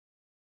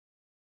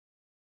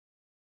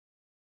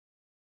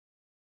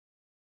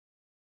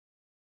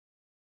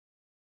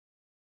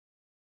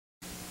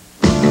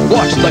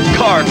Watch the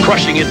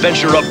car-crushing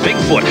adventure of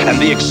Bigfoot and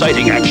the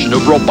exciting action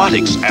of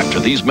Robotix after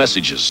these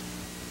messages.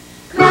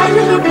 My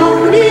little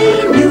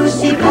pony, you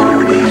see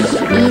ponies.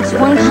 Each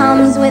one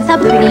comes with a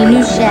pretty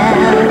new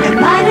shell.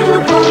 My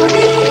little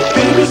pony,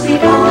 baby see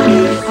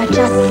ponies. Are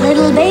just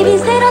little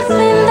babies, they don't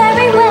swim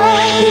very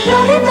well. They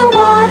float in the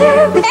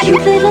water with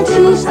cute little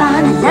tubes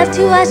on. I love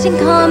to wash and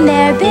comb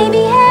their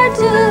baby hair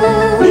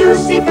too. You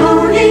see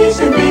ponies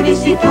and baby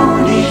see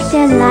ponies.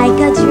 They're like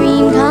a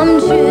dream come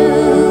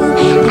true.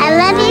 I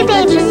love you,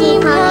 baby sea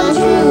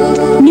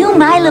ponies. New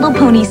My Little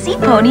Pony Sea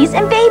Ponies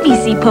and Baby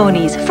Sea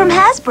Ponies from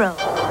Hasbro.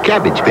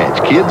 Cabbage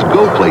Patch Kids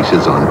go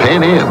places on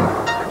Pan Am.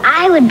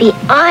 I would be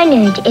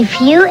honored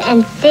if you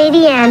and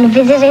Sadie Ann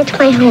visited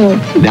my home.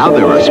 Now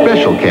there are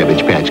special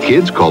Cabbage Patch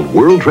Kids called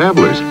World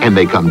Travelers, and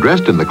they come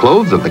dressed in the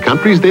clothes of the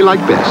countries they like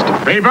best.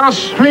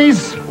 Bus,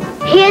 please.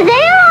 Here they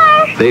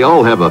are. They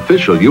all have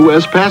official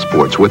U.S.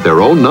 passports with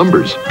their own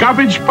numbers.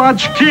 Cabbage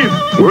Patch Kid.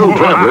 World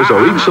Travelers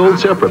are each sold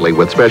separately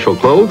with special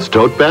clothes,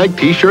 tote bag,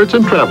 T-shirts,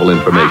 and travel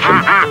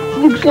information.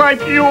 Looks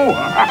like you.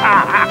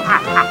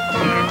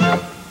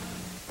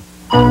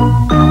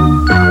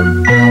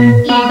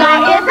 Igor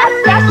is a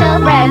special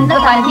friend. The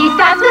fun he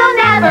starts will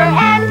never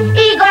end.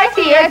 Igor's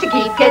here to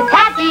keep kids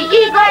happy.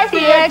 Igor's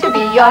here to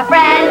be your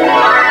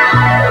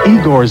friend.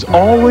 Igor's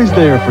always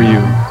there for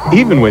you,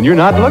 even when you're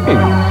not looking.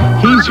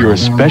 He's your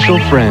special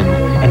friend,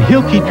 and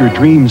he'll keep your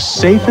dreams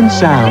safe and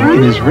sound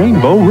in his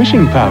rainbow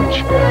wishing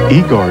pouch.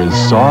 Igor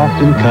is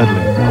soft and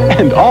cuddly,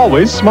 and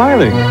always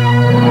smiling.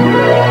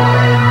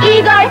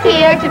 Igor's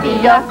here to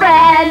be your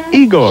friend.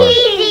 Igor.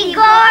 He's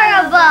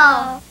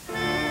Igorable.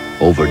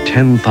 Over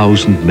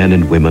 10,000 men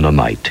and women a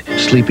night,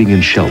 sleeping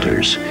in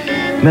shelters.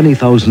 Many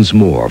thousands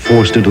more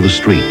forced into the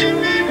street.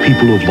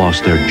 People who have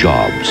lost their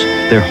jobs,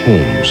 their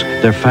homes,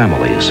 their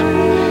families.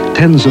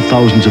 Tens of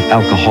thousands of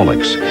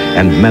alcoholics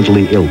and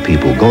mentally ill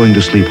people going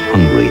to sleep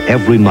hungry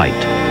every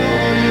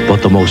night.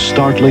 But the most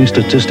startling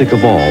statistic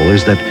of all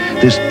is that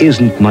this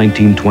isn't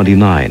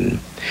 1929.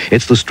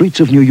 It's the streets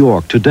of New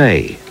York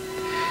today.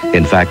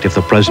 In fact, if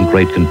the present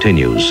rate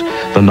continues,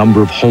 the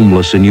number of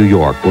homeless in New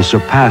York will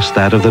surpass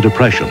that of the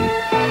Depression.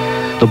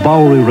 The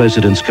Bowery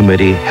Residence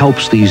Committee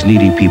helps these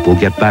needy people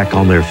get back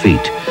on their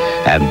feet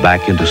and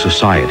back into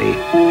society.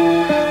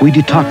 We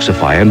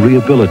detoxify and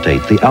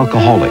rehabilitate the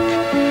alcoholic.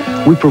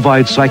 We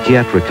provide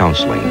psychiatric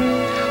counseling,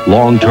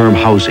 long-term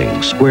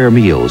housing, square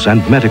meals,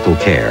 and medical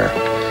care.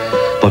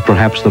 But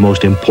perhaps the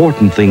most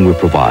important thing we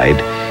provide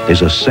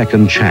is a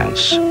second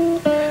chance.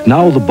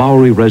 Now the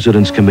Bowery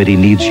Residence Committee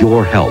needs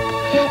your help,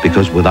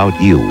 because without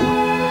you,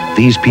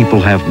 these people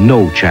have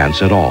no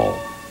chance at all.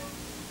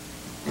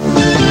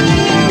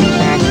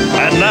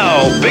 And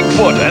now,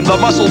 Bigfoot and the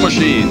Muscle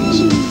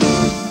Machines.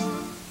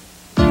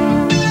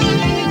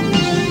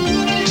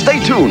 Stay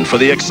tuned for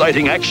the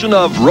exciting action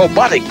of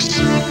Robotix.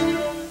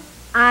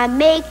 I'm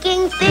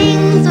making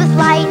things with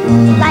light.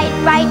 Light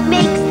bright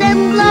makes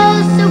them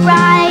glow so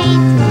bright.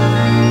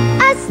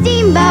 A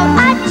steamboat,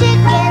 a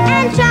chicken,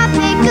 and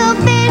tropical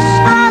fish.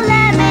 A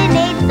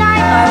lemonade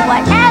sign or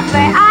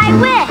whatever I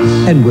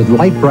wish. And with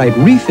light bright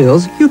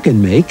refills, you can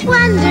make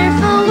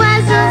wonderful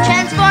Wuzzles,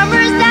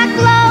 transformers that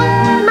glow.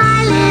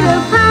 My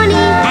Little Pony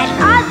and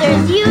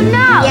others you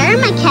know. You're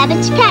my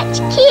Cabbage Patch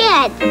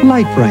Kid.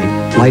 Light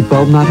bright, light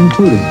bulb not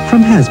included,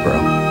 from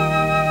Hasbro.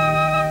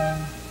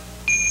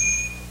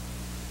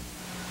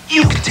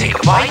 You can take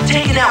a bite,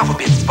 take an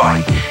alphabet's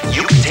bite.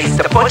 You can taste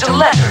a bunch of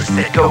letters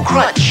that go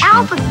crunch.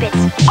 Alphabets,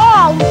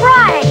 all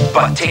right.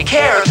 But take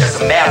care, there's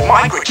a mad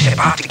microchip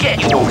out to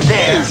get you over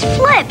there. He's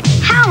flipped.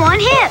 How on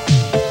hip?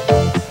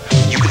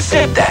 You can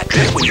sip that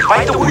drip when you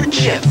bite the word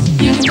chip.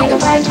 You can take a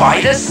bite.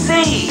 Bite a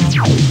C.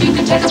 You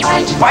can take a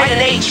bite. Bite an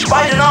H,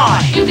 bite an I.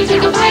 You can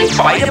take a bite.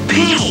 Bite a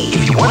P.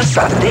 If you want to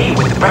start the day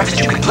with the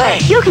breakfast you can play.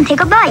 You can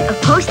take a bite of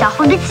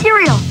post-alphabet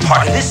cereal.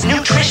 Part of this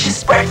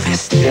nutritious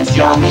breakfast. It's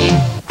yummy.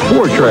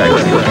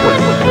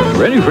 4-Tracks.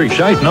 Ready for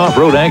exciting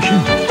off-road action?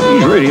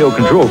 These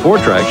radio-controlled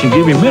 4-Tracks can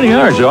give you many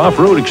hours of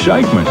off-road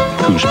excitement.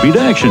 2-speed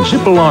action,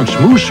 zip along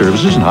smooth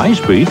surfaces and high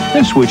speed,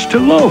 then switch to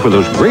low for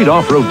those great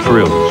off-road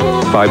thrills.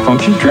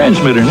 5-function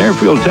transmitter and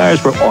air-filled tires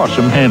for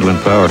awesome handling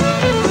power.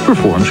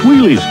 Performs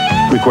wheelies.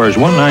 Requires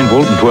 1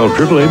 9-volt and 12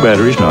 AAA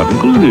batteries not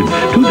included.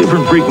 2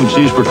 different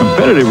frequencies for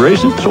competitive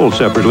racing, sold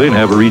separately, and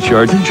have a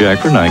recharging jack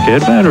for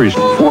NiCad batteries.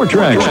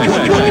 4-Tracks.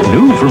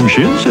 New from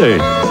Shinsei.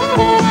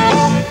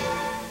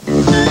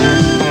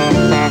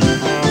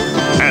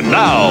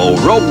 Now,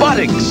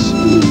 Robotix.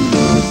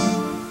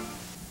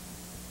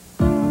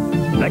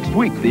 Next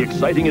week, the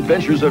exciting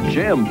adventures of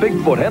Jem,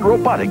 Bigfoot, and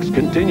Robotix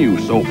continue,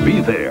 so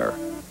be there.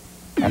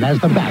 And as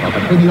the battle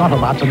between the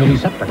Autobots and the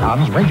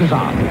Decepticons rages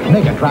on,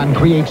 Megatron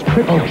creates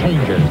Triple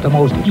Changers, the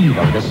most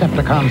evil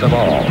Decepticons of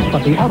all.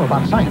 But the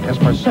Autobot scientist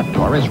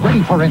Perceptor is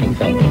ready for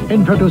anything.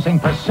 Introducing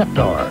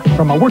Perceptor.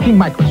 From a working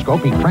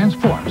microscope, he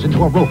transforms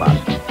into a robot.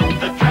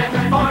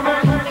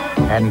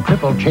 And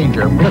Triple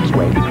Changer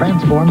Blitzwave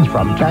transforms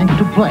from tank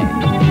to plane,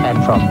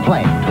 and from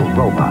plane to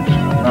robot.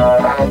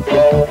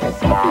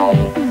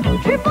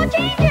 Triple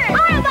Changer!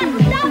 Autobots,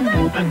 stop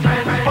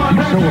him!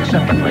 Keep so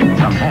acceptably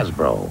from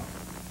Hasbro.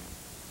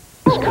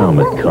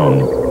 comet come,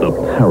 the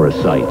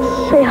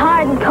parasites. They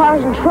hide in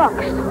cars and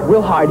trucks.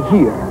 We'll hide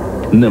here.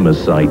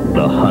 Nemesis,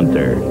 the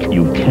hunter.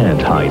 You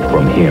can't hide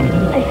from him.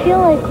 I feel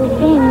like we're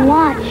being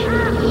watched.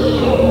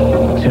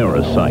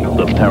 Terrasite,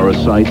 the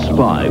parasite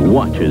spy,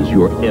 watches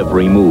your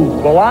every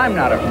move. Well, I'm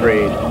not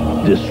afraid.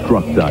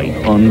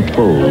 Destructite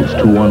unfolds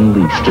to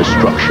unleash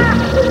destruction.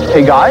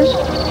 Hey, guys.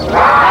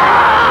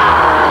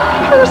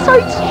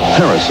 Parasites!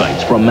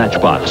 Parasites from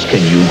Matchbox.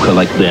 Can you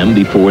collect them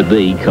before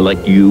they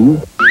collect you?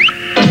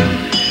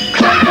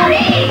 Cloudy!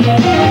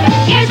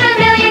 Here's a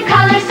million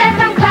color set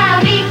from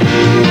Cloudy.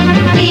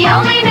 The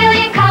only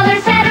million color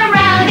set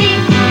around it.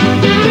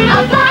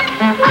 A block,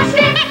 a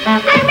stick,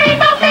 and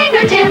rainbow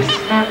fingertips.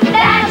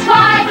 That's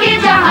why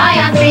kids are high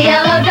on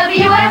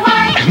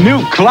CLOWNY. New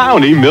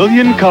Clowny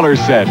Million Color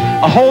Set.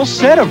 A whole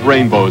set of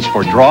rainbows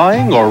for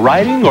drawing or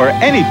writing or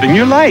anything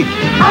you like.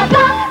 A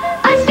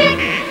block, a stick,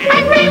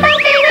 and rainbow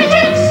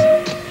fingertips.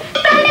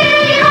 The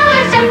million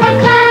color set from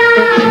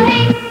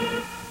Cloudy.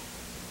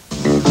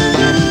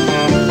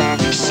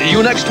 See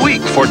you next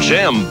week for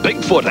Jam,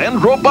 Bigfoot, and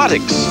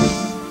Robotix.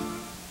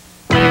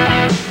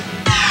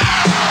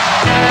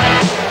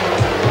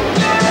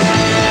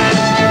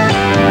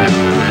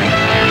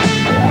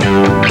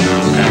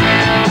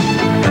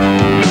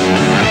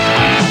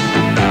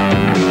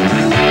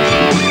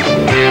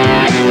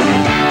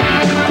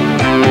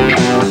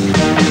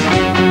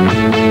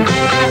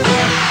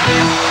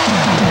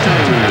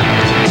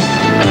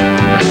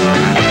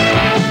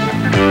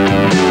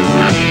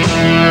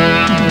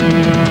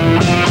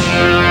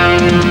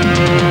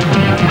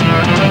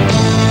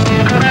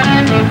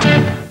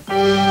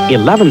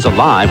 11's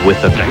alive with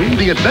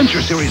the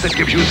adventure series that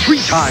gives you 3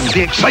 times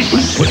the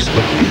excitement. What's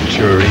the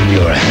picture in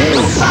your head?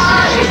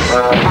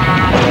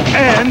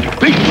 And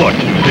Bigfoot.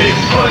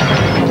 Bigfoot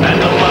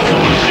and the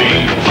muscle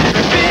machine.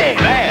 Big,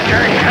 bad,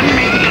 and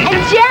mean.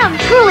 And Jam,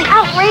 truly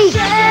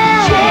outrageous.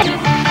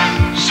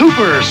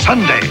 Super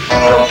Sunday.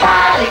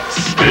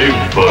 Robotix.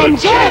 Bigfoot. And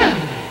Jam.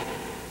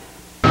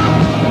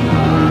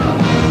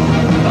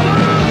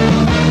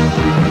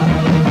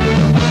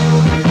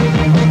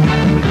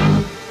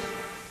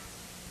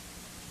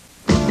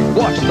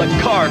 Watch the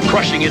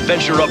car-crushing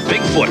adventure of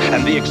Bigfoot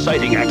and the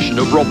exciting action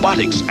of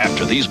Robotix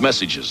after these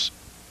messages.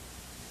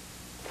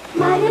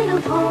 My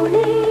little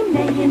pony,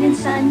 Megan and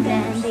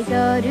Sundance, they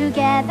go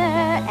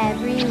together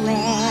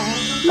everywhere.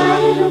 My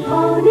little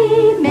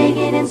pony,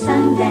 Megan and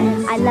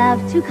Sundance, I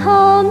love to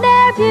comb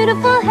their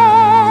beautiful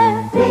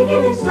hair.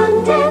 Megan and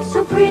Sundance,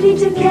 so pretty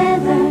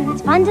together.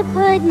 It's fun to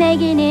put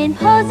Megan in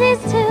poses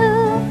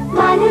too.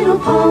 My little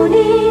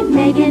pony,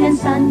 Megan and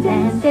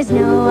Sundance, there's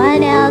no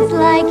one else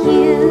like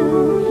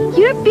you.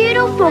 You're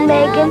beautiful,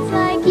 Megan.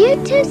 You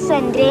too,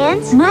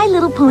 Sundance. My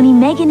Little Pony,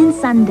 Megan and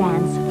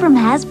Sundance from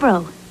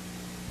Hasbro.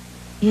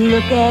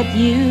 Look at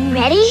you.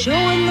 Ready?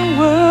 Showing the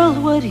world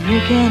what you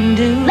can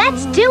do.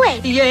 Let's do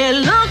it. Yeah,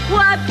 look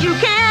what you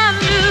can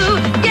do.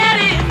 Get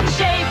in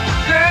shape,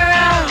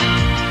 girl.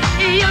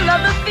 You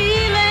love the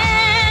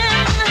feeling.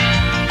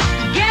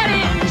 Get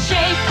in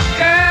shape,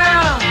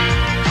 girl.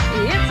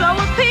 It's so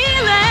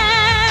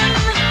appealing.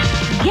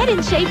 Get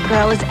in Shape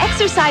Girl is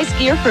exercise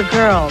gear for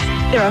girls.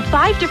 There are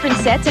 5 different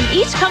sets and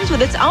each comes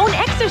with its own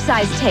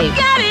exercise tape.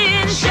 Get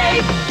in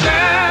shape,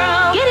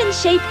 girl. Get in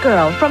Shape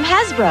Girl from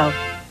Hasbro.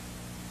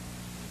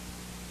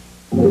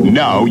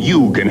 Now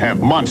you can have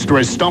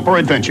monstrous Stomper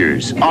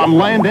adventures on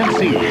land and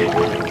sea.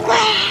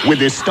 With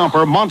this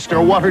Stomper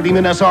Monster Water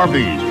Demon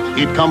SRV,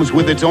 it comes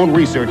with its own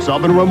research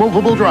sub and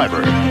removable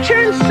driver.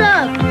 Turn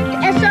sub to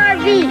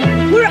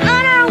SRV. We're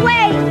on our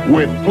way.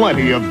 With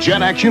plenty of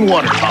jet action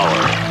water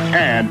power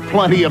and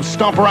plenty of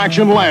Stomper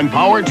action land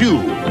power too.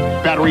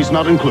 Batteries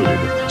not included.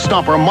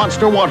 Stomper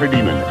Monster Water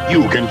Demon.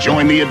 You can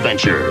join the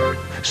adventure.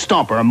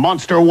 Stomper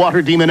Monster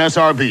Water Demon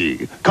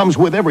SRV comes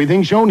with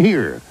everything shown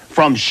here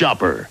from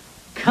Shopper.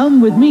 Come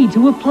with me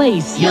to a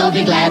place. You'll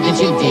be glad that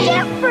you did.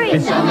 Jeffrey.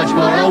 It's so much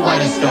more a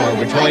wonder store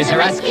where Toys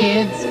R Us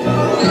kids.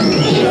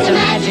 It's a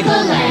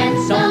magical land,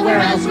 so where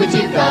else would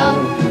you go?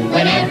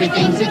 When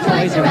everything's at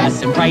Toys R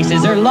Us and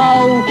prices are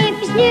low. If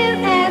it's new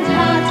and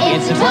hot,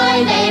 it's a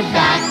toy they've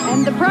got.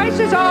 And the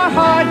prices are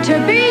hard to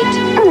beat.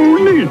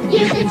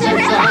 You can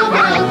search the whole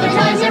world for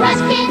Toys R Us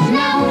kids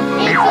know.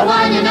 It's the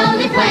one and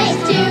only place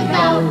to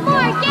go.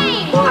 More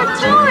games, more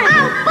toys,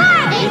 oh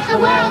fun! It's the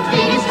world's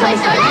biggest toy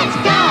store.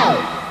 Let's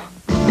go!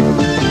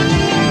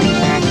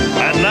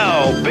 And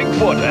now,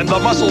 Bigfoot and the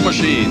Muscle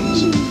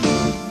Machines.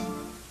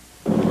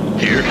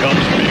 Here comes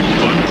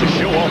Bigfoot to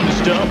show off the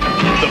stuff.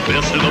 The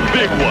best of the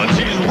big ones.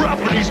 He's rough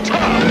and he's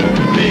tough.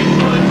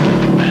 Bigfoot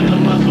and the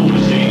Muscle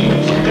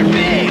Machines. They're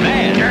big,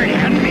 bad, dirty,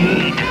 and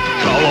mean.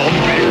 Call on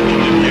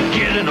Bigfoot if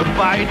you get in a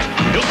fight.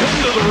 He'll come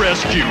to the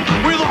rescue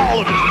with all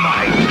of his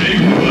might.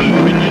 Bigfoot,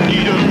 when you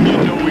need him, you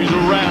know he's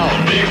around.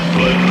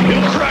 Bigfoot,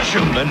 he'll crush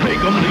him and make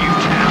him leave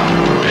town.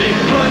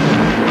 Bigfoot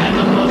and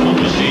the Muscle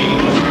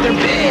Machines. They're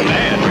big,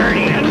 bad,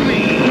 dirty, and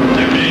mean.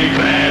 They're big,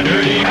 bad,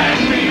 dirty, and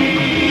mean.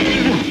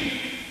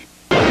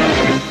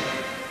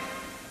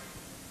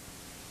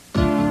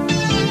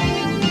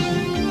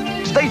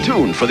 Stay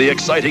tuned for the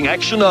exciting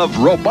action of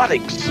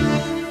Robotix.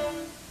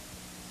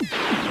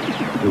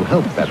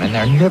 help them in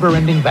their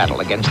never-ending battle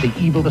against the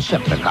evil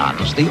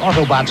Decepticons, the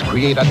Autobots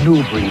create a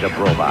new breed of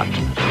robot,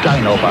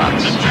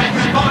 Dinobots.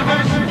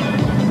 Transformers,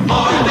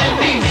 more than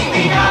meets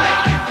the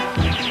eye.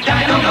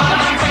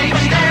 Dinobots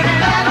wage their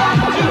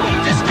battle to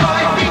destroy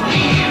the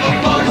evil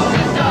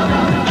forces of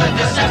the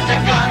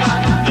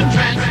Decepticons. The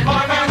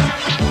Transformers.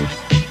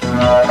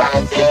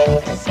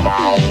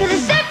 The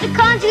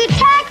Decepticons are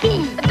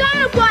attacking! The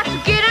Dinobots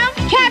will get them!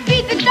 Can't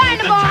beat the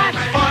Dinobots!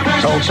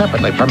 Sold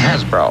separately from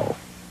Hasbro.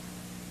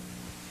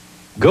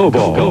 Go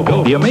Ball.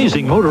 The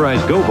amazing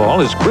motorized Go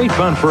Ball is great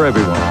fun for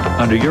everyone.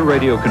 Under your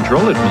radio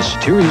control, it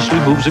mysteriously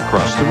moves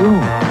across the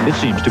room. It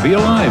seems to be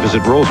alive as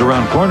it rolls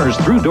around corners,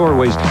 through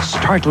doorways,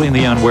 startling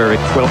the unwary,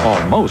 well,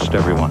 almost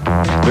everyone.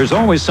 There's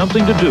always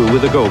something to do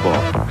with the Go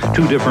Ball.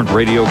 2 different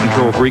radio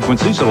control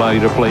frequencies allow you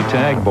to play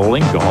tag,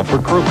 bowling, golf, or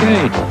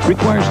croquet.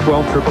 Requires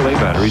 12 AAA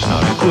batteries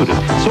not included.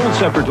 Sold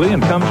separately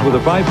and comes with a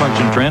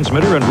 5-function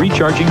transmitter and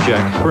recharging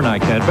jack for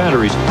NiCad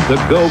batteries. The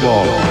Go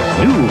Ball,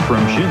 new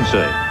from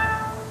Shinsei.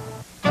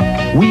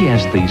 We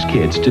asked these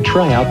kids to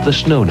try out the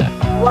Snow Nut.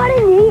 What a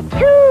neat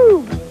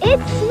tube!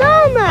 It's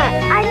Snow Nut!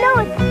 I know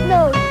it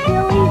snows,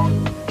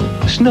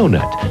 silly. Snow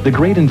Nut, the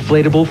great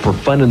inflatable for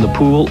fun in the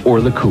pool or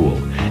the cool.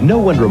 No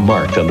one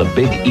remarked on the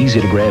big,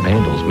 easy-to-grab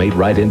handles made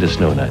right into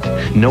Snow Nut.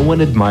 No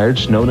one admired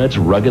Snow Nut's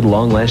rugged,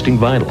 long-lasting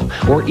vinyl,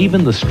 or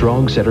even the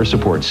strong center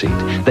support seat.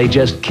 They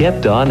just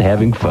kept on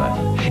having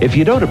fun. If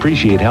you don't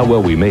appreciate how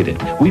well we made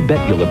it, we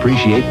bet you'll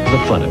appreciate the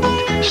fun of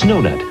it. Snow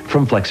Nut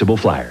from Flexible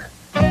Flyer.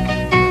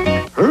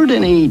 Heard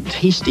any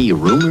tasty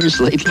rumors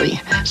lately?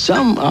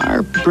 Some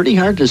are pretty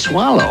hard to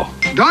swallow.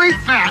 Don't eat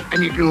fat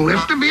and you can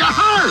live to be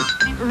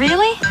 100.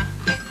 Really?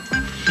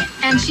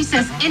 And she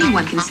says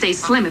anyone can stay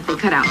slim if they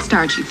cut out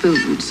starchy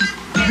foods.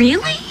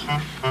 Really?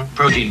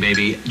 Protein,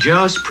 baby.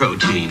 Just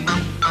protein.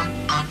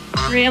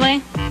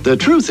 Really? The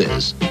truth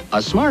is,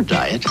 a smart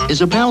diet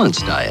is a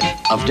balanced diet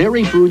of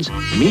dairy foods,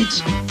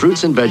 meats,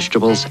 fruits and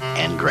vegetables,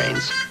 and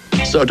grains.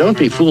 So don't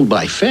be fooled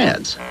by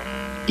fads.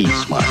 Eat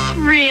smart.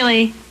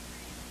 Really?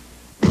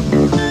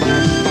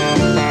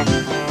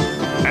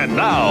 And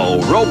now,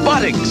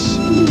 Robotix.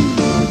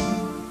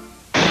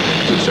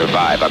 To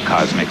survive a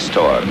cosmic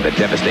storm that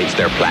devastates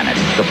their planet,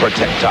 the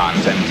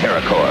Protectons and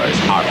Terracores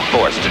are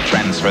forced to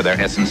transfer their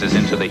essences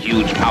into the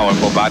huge,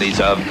 powerful bodies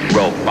of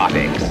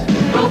Robotix.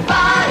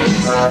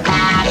 Robotix.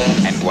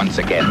 And once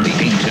again, the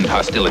ancient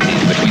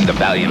hostilities between the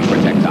valiant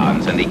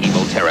Protectons and the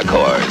evil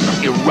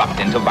Terracores erupt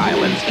into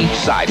violence, each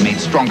side made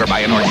stronger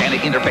by an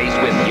organic interface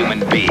with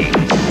human beings.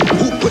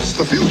 Who puts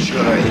the future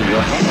in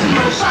your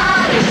hands?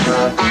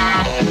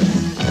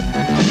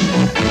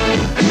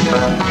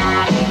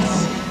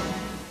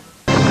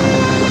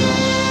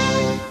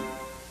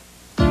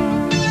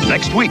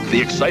 Next week, the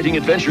exciting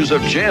adventures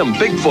of Jem,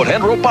 Bigfoot,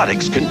 and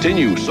Robotix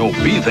continue, so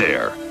be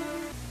there.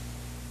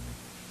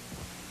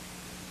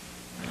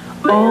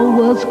 All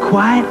was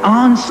quiet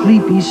on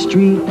Sleepy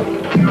Street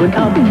when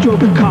up drove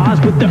the cars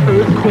with the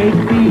earthquake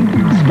beat.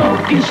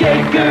 Smoking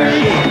shakers,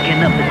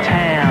 shaking up the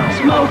town.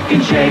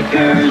 Smoking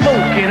shakers,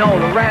 smoking all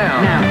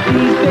around. Now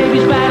these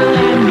babies rattle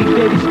and these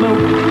babies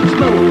smoke.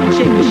 Smoking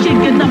shakers,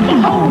 shaking up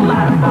a whole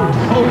lot of folks.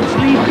 Old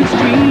Sleepy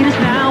Street is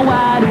now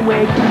wide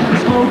awake.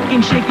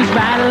 Smoking shakers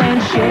rattle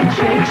and shake,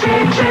 shake,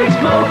 shake, shake.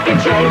 Smoking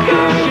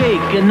shakers,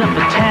 shaking up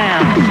the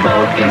town.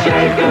 Smoking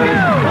shakers,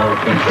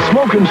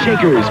 Smoking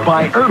Shakers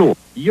by Ertl.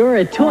 You're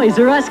at Toys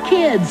R Us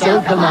Kids.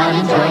 So come on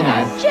and join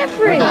us.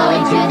 Jeffrey! We're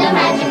going to the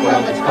magic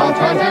world that's called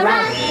Toys R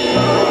Us.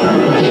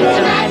 It's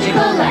a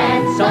magical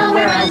land, so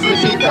where else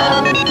would you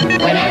go?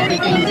 When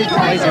everything's at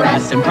Toys R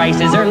Us and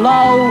prices are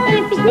low.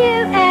 If it's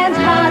new and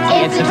hot,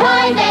 It's a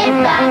toy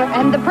they've got.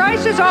 and the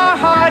prices are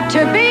hard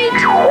to beat.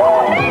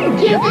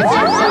 You can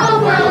search the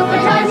whole world for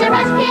Toys R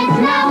Us Kids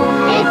now.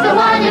 It's the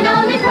one and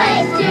only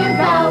place to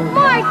go.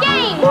 More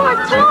games! More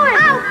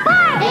toys! Oh,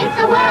 fun! It's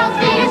the world's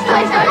biggest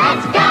toy store.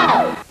 Let's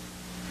go!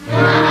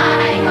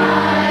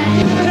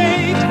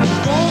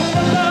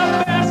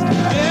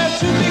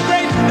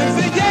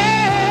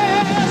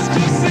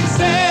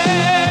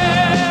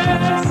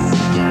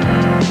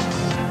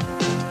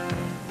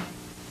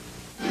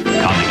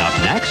 Coming up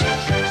next,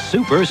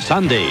 Super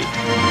Sunday.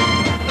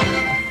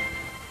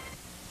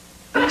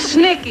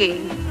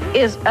 Snicky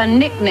is a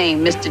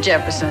nickname, Mr.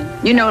 Jefferson.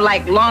 You know,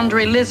 like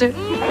laundry lizard.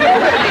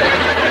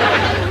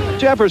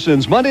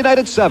 Jefferson's Monday night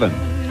at 7.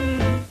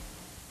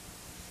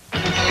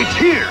 It's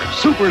here,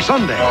 Super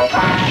Sunday.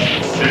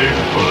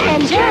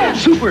 And Jem!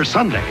 Super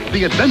Sunday,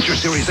 the adventure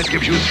series that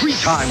gives you 3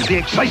 times the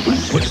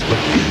excitement. Puts the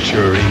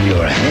future in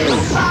your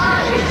hands.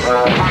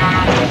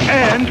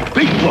 And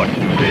Bigfoot.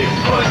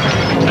 Bigfoot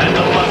and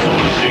the muscle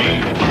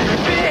machine.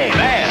 Big,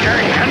 bad,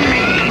 dirty, and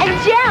mean. And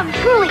Jem!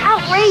 Truly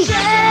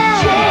outrageous!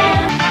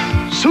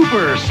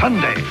 Super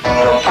Sunday.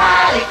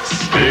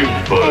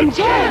 Bigfoot. And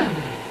Jem!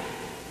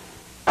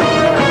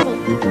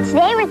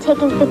 Today we're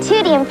taking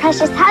Patootie and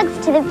Precious Hugs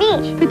to the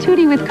beach.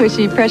 Patootie with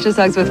Cushy, Precious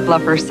Hugs with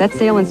Fluffer, set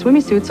sail and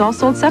swimmy suits all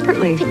sold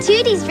separately.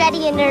 Patootie's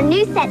ready in her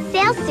new set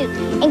sail suit,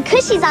 and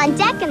Cushy's on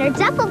deck in her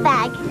duffel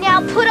bag.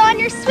 Now put on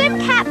your swim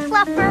cap,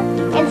 Fluffer,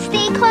 and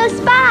stay close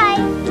by.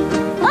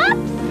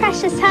 Oops!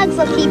 precious hugs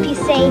will keep you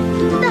safe.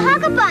 The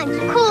Hug-a-Bunch,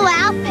 cool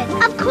outfit.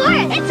 Of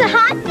course, it's a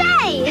hot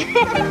day.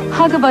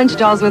 Hug-a-Bunch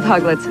dolls with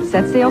Huglets,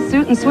 set sail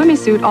suit and swimmy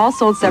suit, all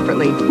sold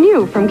separately.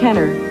 New from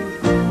Kenner.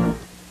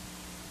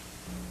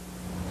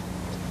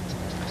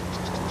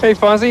 Hey,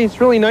 Fozzie, it's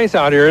really nice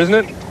out here, isn't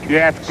it?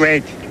 Yeah, it's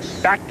great.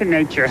 Back to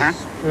nature, huh?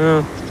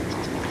 Yeah.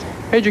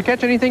 Hey, did you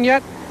catch anything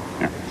yet?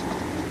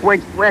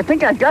 Wait, I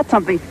think I got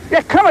something.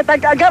 Yeah, Kermit, I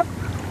got...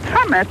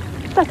 Kermit?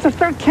 That's the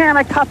third can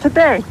I caught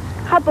today.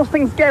 How'd those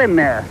things get in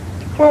there?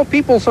 Well,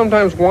 people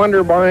sometimes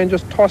wander by and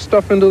just toss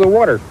stuff into the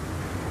water.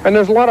 And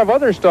there's a lot of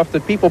other stuff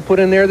that people put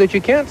in there that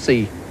you can't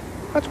see.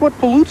 That's what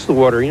pollutes the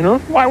water, you know?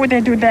 Why would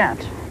they do that?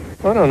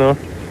 I don't know.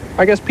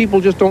 I guess people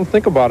just don't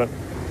think about it.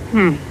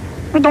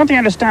 Well, don't they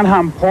understand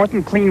how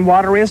important clean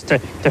water is to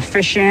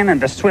fish in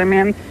and to swim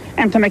in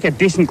and to make a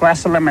decent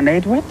glass of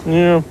lemonade with?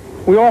 Yeah,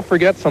 we all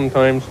forget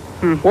sometimes.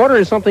 Water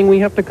is something we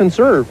have to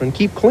conserve and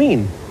keep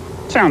clean.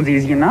 Sounds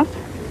easy enough.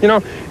 You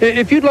know,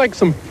 if you'd like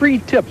some free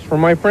tips from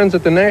my friends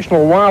at the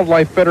National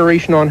Wildlife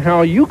Federation on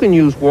how you can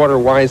use water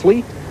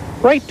wisely,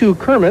 write to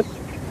Kermit,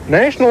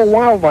 National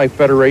Wildlife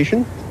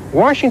Federation,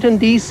 Washington,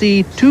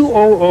 D.C.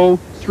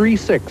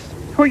 20036.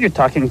 Who are you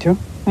talking to?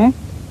 And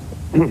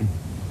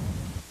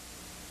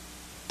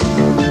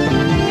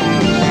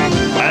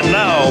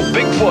now,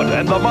 Bigfoot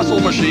and the Muscle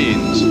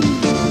Machines.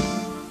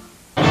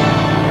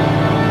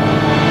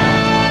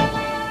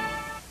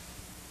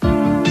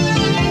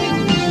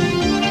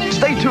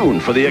 Stay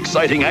tuned for the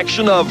exciting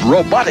action of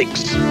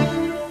Robotix.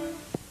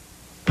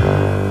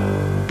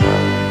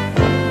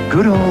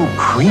 Good old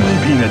creamy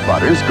peanut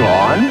butter's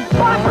gone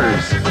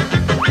boppers.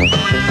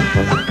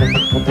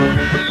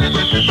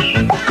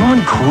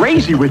 Gone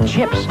crazy with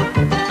chips.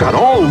 Got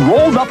all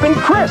rolled up and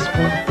crisp.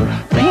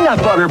 Peanut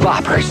butter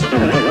boppers.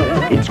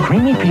 It's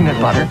creamy peanut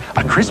butter,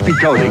 a crispy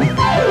coating,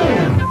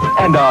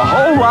 and a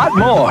whole lot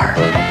more.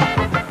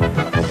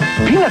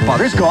 Peanut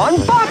butter's gone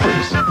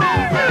boppers.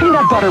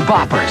 Peanut butter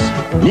boppers.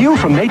 New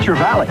from Nature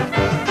Valley.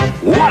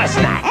 What a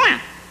snack!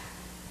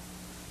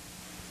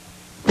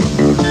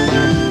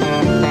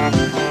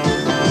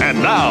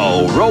 And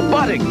now,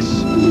 Robotix.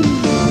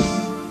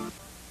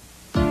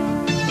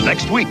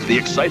 Next week, the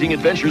exciting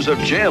adventures of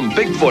Jem,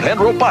 Bigfoot, and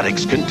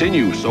Robotix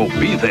continue, so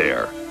be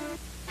there.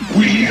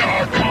 We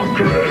are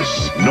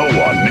conquerors. No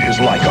one is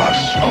like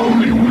us.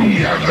 Only we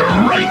have the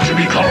right to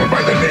be called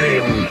by the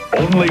name.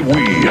 Only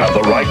we have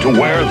the right to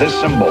wear this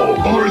symbol.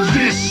 Or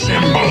this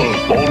symbol.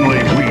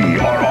 Only we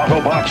are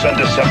Autobots and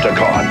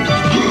Decepticons.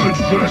 Good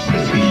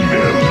versus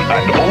evil.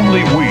 And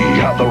only we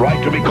have the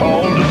right to be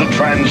called the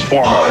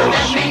Transformers.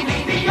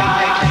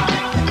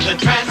 The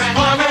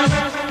Transformers.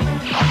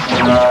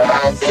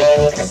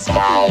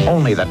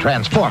 Only the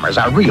Transformers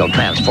are real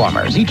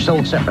Transformers, each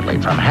sold separately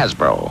from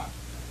Hasbro.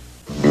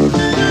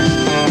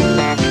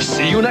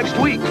 See you next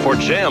week for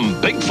Jem,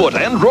 Bigfoot,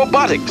 and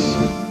Robotix.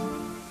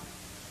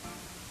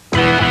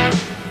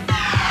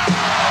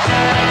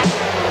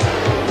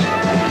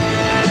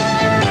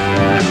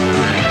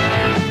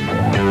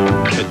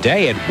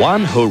 Today at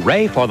 1,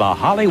 hooray for the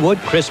Hollywood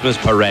Christmas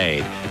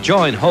Parade.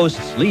 Join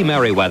hosts Lee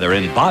Merriweather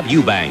and Bob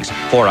Eubanks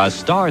for a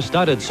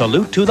star-studded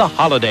salute to the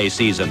holiday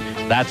season.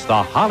 That's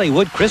the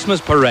Hollywood Christmas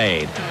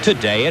Parade.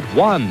 Today at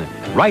 1,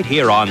 right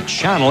here on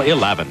Channel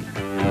 11.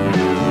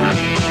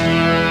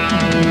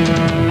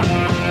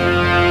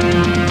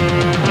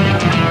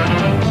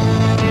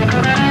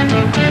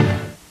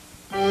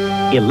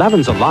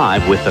 11's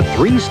Alive with the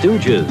Three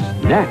Stooges.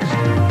 Next.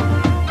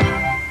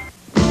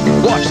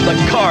 Watch the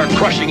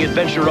car-crushing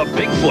adventure of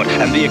Bigfoot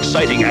and the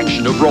exciting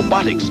action of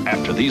Robotix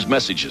after these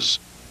messages.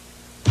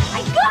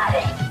 I got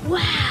it!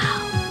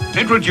 Wow!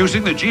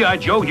 Introducing the G.I.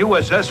 Joe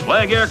USS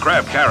Flag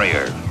aircraft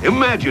carrier.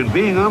 Imagine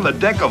being on the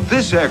deck of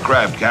this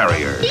aircraft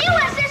carrier. The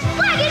USS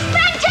Flag is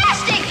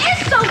fantastic!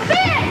 It's so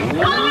big!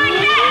 Over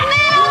here!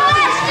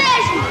 Middle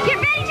station! Get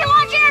ready to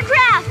launch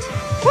aircraft!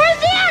 Where's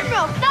the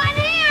Admiral? Not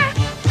here!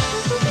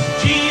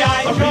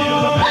 G.I.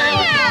 Joe!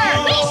 Fire!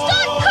 But he's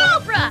stuck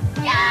Cobra!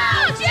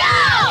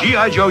 Joe!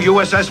 G.I. Joe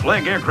USS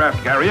Flag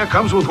aircraft carrier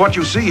comes with what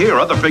you see here.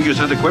 Other figures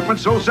and equipment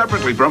sold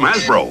separately from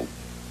Hasbro.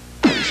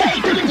 Hey,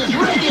 look at this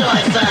radio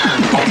I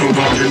found!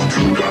 Autobot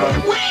intruder!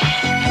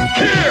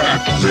 Here!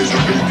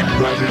 Laser beam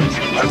weapons,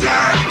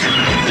 attack!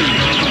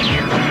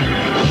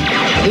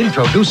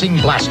 Introducing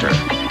Blaster.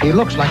 He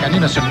looks like an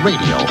innocent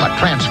radio, but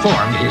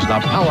transformed, he's the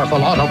powerful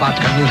Autobot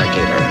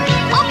communicator.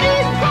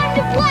 Optimus Prime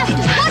to Blaster!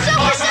 Watch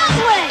out for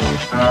Soundwave!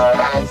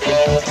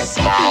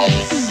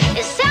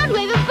 Is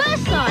Soundwave a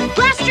buzzsaw?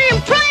 Blaster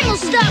and Prime will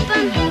stop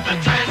him!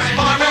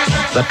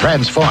 The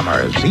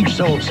Transformers, each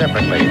sold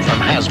separately from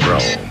Hasbro.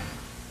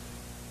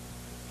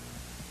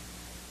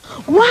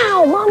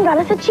 Wow, Mom got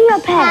us a Chia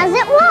Pet. How does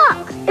it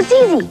work? It's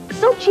easy.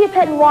 Soak Chia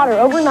Pet in water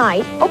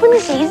overnight, open the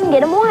seeds and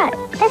get them wet.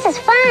 This is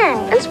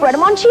fun. And spread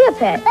them on Chia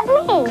Pet.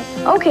 But me.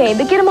 Okay,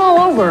 but get them all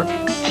over.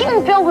 Keep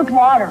them filled with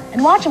water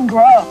and watch them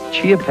grow.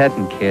 Chia Pet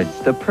and kids,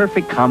 the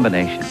perfect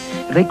combination.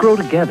 They grow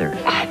together.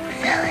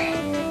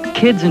 Excellent.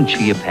 Kids and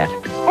Chia Pet.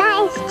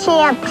 Nice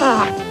Chia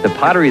Pet. The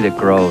pottery that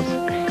grows,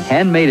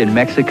 handmade in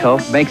Mexico,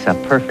 makes a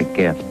perfect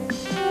gift.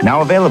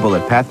 Now available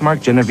at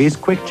Pathmark, Genovese,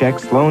 Quick Check,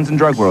 Sloan's, and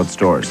Drug World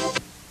stores.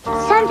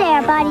 Someday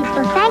our bodies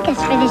will thank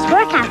us for this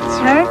workout,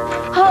 sir.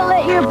 I'll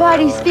let your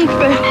body speak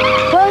for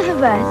both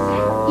of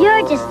us.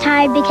 You're just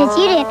tired because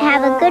you didn't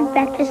have a good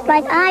breakfast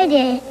like I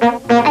did.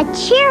 A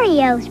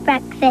Cheerios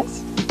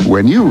breakfast.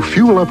 When you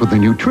fuel up with a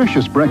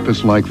nutritious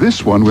breakfast like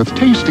this one with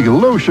tasty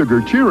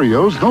low-sugar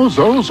Cheerios, those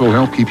O's will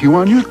help keep you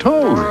on your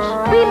toes.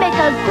 We make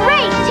a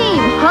great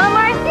team, huh,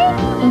 Marcy?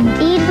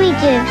 Indeed we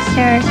do,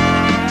 sir.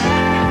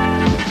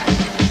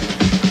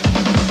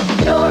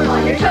 You're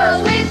on your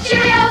toes with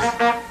Cheerios.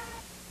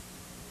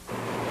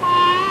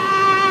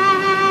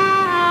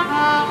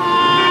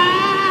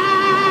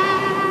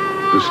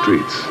 The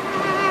streets.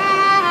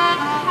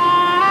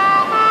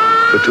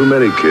 For too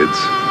many kids,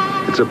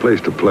 it's a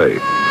place to play,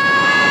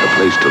 a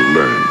place to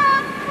learn.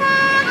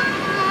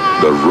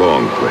 The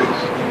wrong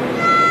place.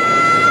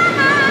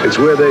 It's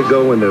where they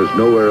go when there's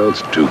nowhere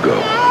else to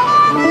go.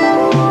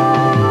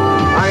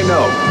 I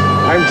know.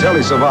 I'm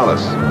Telly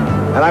Savalas,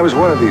 and I was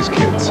one of these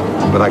kids,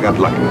 but I got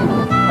lucky.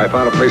 I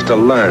found a place to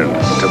learn,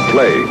 to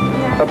play,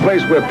 a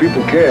place where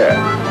people care.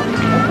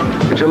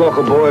 It's your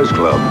local boys'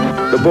 club.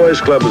 The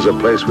Boys Club is a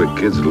place where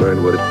kids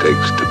learn what it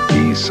takes to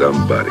be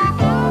somebody,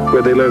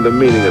 where they learn the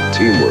meaning of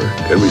teamwork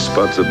and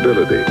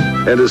responsibility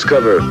and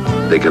discover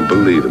they can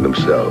believe in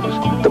themselves.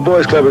 The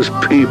Boys Club is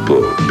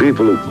people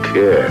who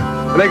care.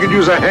 And they could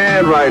use a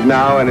hand right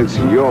now, and it's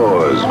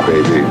yours,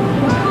 baby.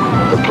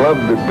 The club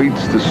that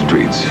beats the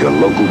streets, your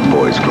local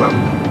Boys Club.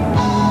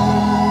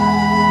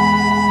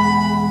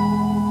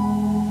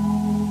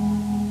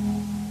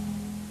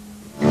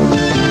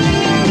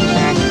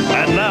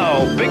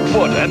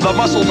 Bigfoot and the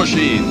Muscle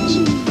Machines.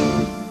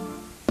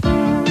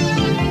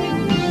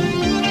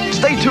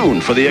 Stay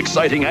tuned for the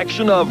exciting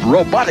action of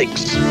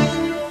Robotix.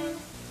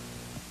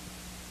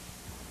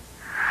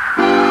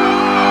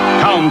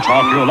 Count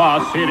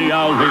Chocula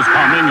cereal is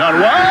coming your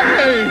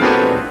way.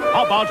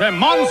 How about a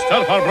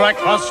monster for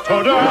breakfast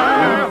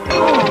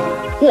today?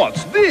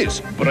 What's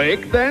this,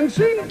 break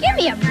dancing? Give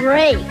me a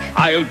break.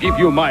 I'll give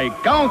you my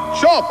Count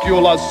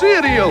Chocula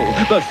cereal.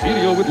 The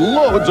cereal with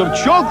loads of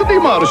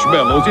chocolatey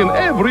marshmallows in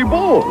every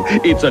bowl.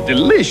 It's a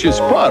delicious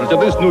part of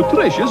this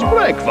nutritious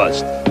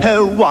breakfast.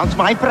 Who wants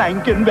my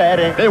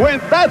Frankenberry? They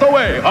went that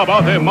away. How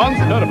about a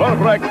monster for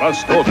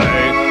breakfast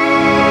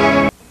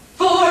today?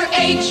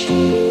 4-H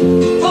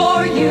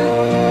for you,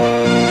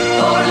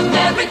 for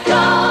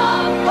America.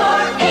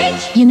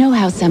 4-H. You know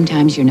how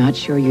sometimes you're not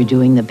sure you're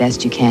doing the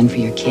best you can for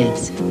your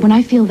kids. When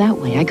I feel that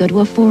way, I go to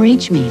a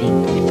 4-H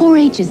meeting.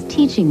 4-H is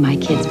teaching my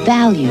kids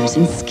values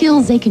and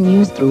skills they can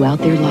use throughout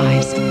their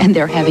lives, and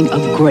they're having a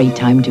great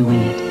time doing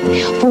it.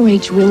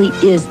 4-H really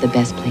is the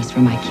best place for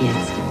my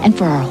kids and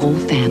for our whole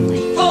family.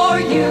 For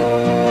you,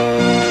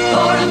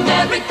 for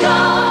America.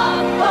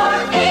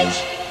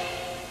 4-H.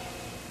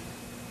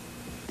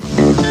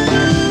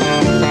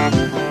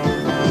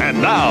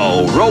 And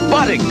now,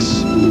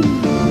 Robotix.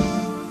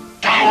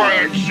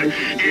 Courage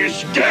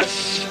is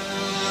death.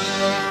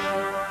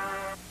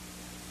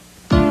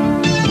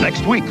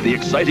 Next week, the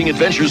exciting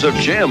adventures of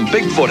Jem,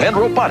 Bigfoot, and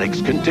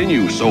Robotix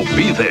continue, so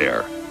be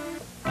there.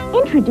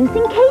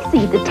 Introducing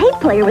Casey, the tape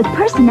player with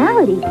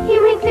personality. He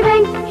winks and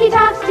winks, he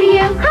talks to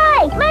you.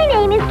 Hi, my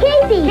name is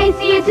Casey.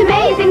 Casey, it's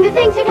amazing the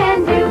things you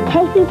can do.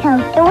 Casey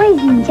tells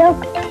stories and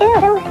jokes too.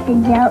 Tell us a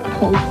joke,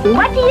 Casey.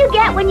 What do you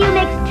get when you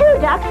mix 2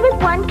 ducks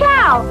with 1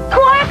 cow?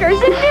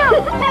 Quackers and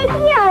milk.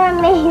 Casey, you're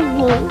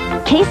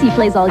amazing. Casey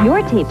plays all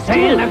your tapes too.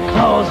 Santa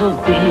Claus will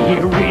be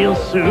here real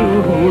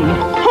soon.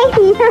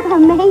 Casey, you're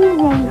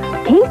amazing.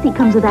 Casey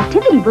comes with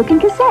activity book and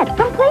cassette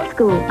from Play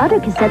School. Other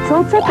cassettes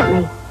sold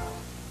separately.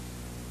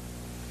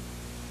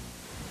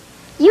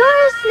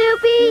 Yours,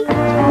 Snoopy.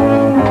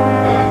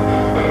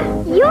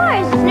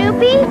 Yours,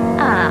 Snoopy.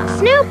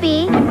 Snoopy.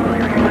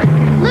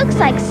 Looks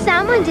like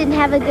someone didn't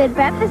have a good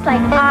breakfast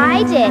like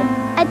I did.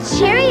 A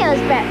Cheerios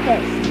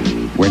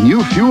breakfast. When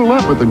you fuel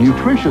up with a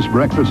nutritious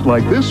breakfast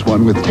like this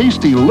one with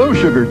tasty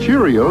low-sugar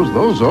Cheerios,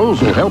 those O's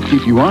will help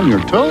keep you on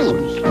your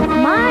toes.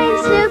 Mine,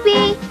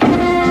 Snoopy.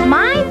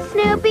 Mine,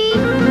 Snoopy.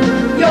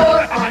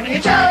 You're on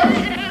your toes.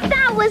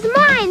 That was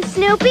mine,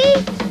 Snoopy.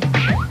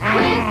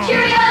 With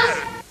Cheerios.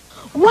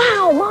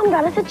 Wow, Mom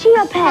got us a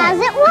Chia Pet. How's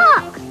it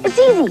work? It's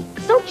easy.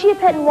 Soak Chia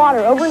Pet in water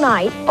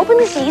overnight, open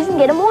the seeds and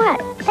get them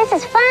wet. This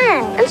is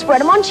fun. And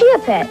spread them on Chia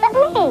Pet.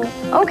 But me.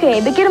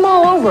 Okay, but get them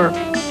all over.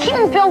 Keep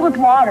them filled with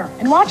water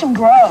and watch them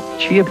grow.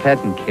 Chia Pet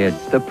and kids,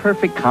 the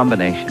perfect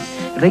combination.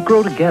 They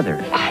grow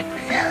together.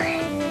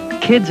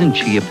 Excellent. Kids and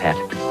Chia Pet.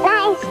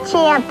 Nice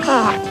Chia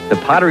Pet. The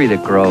pottery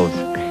that grows.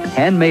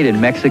 Handmade in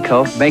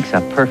Mexico makes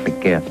a perfect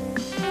gift.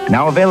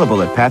 Now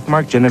available at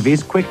Pathmark,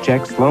 Genovese, Quick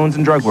Check, Sloan's,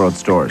 and Drug World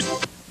stores.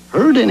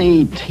 Heard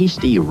any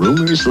tasty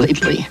rumors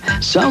lately?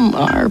 Some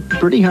are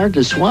pretty hard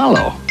to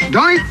swallow.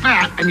 Don't eat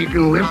fat and you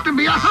can live to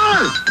be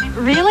 100.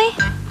 Really?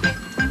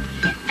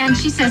 And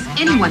she says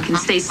anyone can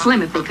stay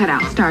slim if they cut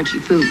out starchy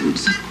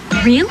foods.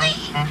 Really?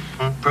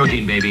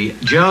 Protein, baby.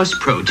 Just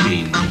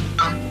protein.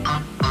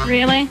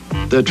 Really?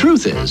 The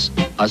truth is,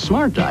 a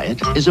smart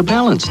diet is a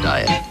balanced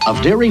diet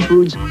of dairy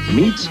foods,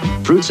 meats,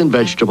 fruits and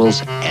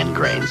vegetables, and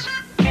grains.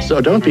 So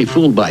don't be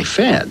fooled by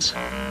fads.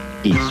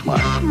 Eat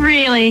smart.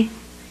 Really?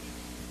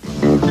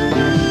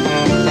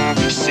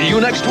 See you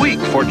next week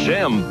for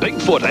Jam,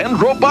 Bigfoot, and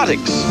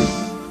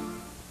Robotix.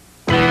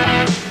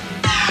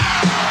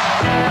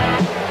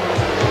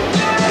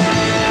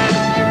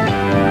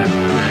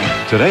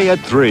 Today at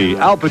 3,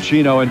 Al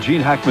Pacino and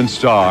Gene Hackman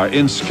star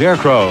in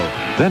Scarecrow.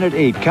 Then at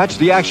 8, catch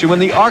the action when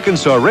the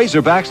Arkansas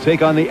Razorbacks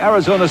take on the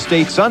Arizona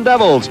State Sun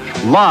Devils,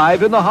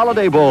 live in the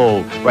Holiday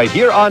Bowl, right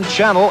here on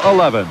Channel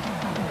 11.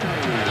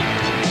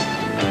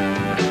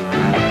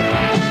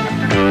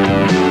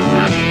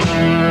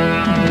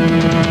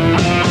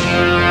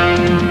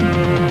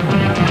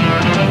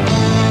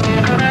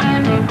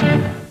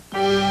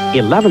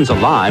 Eleven's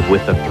Alive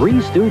with the Three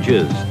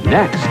Stooges,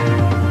 next.